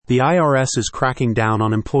The IRS is cracking down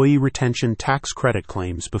on employee retention tax credit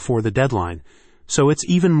claims before the deadline, so it's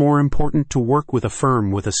even more important to work with a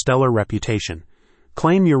firm with a stellar reputation.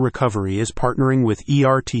 Claim Your Recovery is partnering with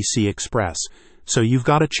ERTC Express, so you've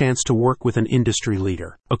got a chance to work with an industry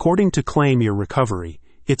leader. According to Claim Your Recovery,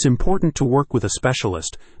 it's important to work with a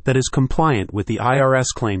specialist that is compliant with the IRS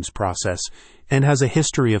claims process and has a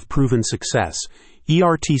history of proven success.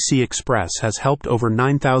 ERTC Express has helped over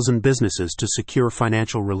 9,000 businesses to secure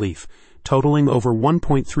financial relief, totaling over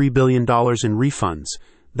 $1.3 billion in refunds.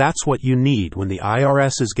 That's what you need when the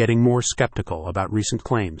IRS is getting more skeptical about recent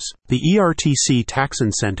claims. The ERTC tax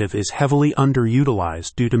incentive is heavily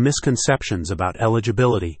underutilized due to misconceptions about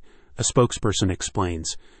eligibility, a spokesperson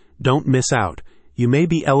explains. Don't miss out. You may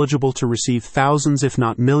be eligible to receive thousands if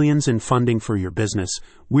not millions in funding for your business.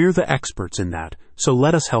 We're the experts in that, so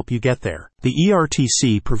let us help you get there. The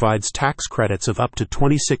ERTC provides tax credits of up to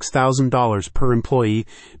 $26,000 per employee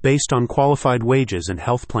based on qualified wages and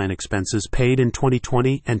health plan expenses paid in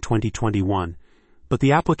 2020 and 2021. But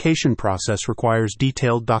the application process requires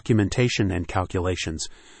detailed documentation and calculations,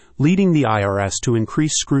 leading the IRS to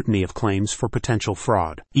increase scrutiny of claims for potential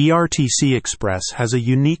fraud. ERTC Express has a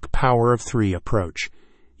unique power of 3 approach,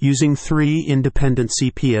 using 3 independent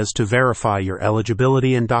CPAs to verify your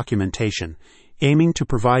eligibility and documentation, aiming to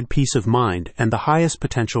provide peace of mind and the highest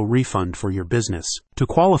potential refund for your business. To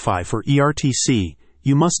qualify for ERTC,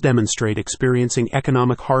 you must demonstrate experiencing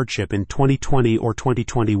economic hardship in 2020 or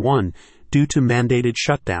 2021 due to mandated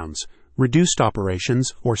shutdowns, reduced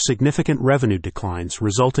operations, or significant revenue declines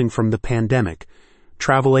resulting from the pandemic.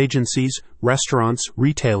 Travel agencies, restaurants,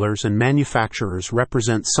 retailers, and manufacturers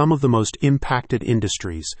represent some of the most impacted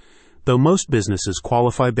industries, though most businesses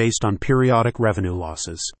qualify based on periodic revenue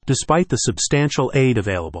losses. Despite the substantial aid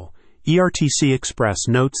available, ERTC Express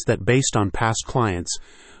notes that based on past clients,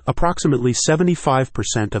 approximately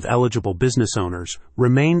 75% of eligible business owners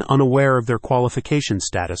remain unaware of their qualification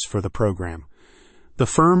status for the program. The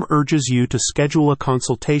firm urges you to schedule a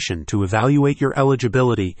consultation to evaluate your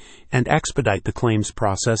eligibility and expedite the claims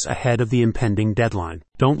process ahead of the impending deadline.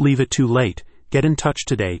 Don't leave it too late. Get in touch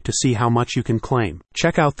today to see how much you can claim.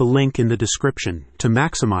 Check out the link in the description to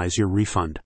maximize your refund.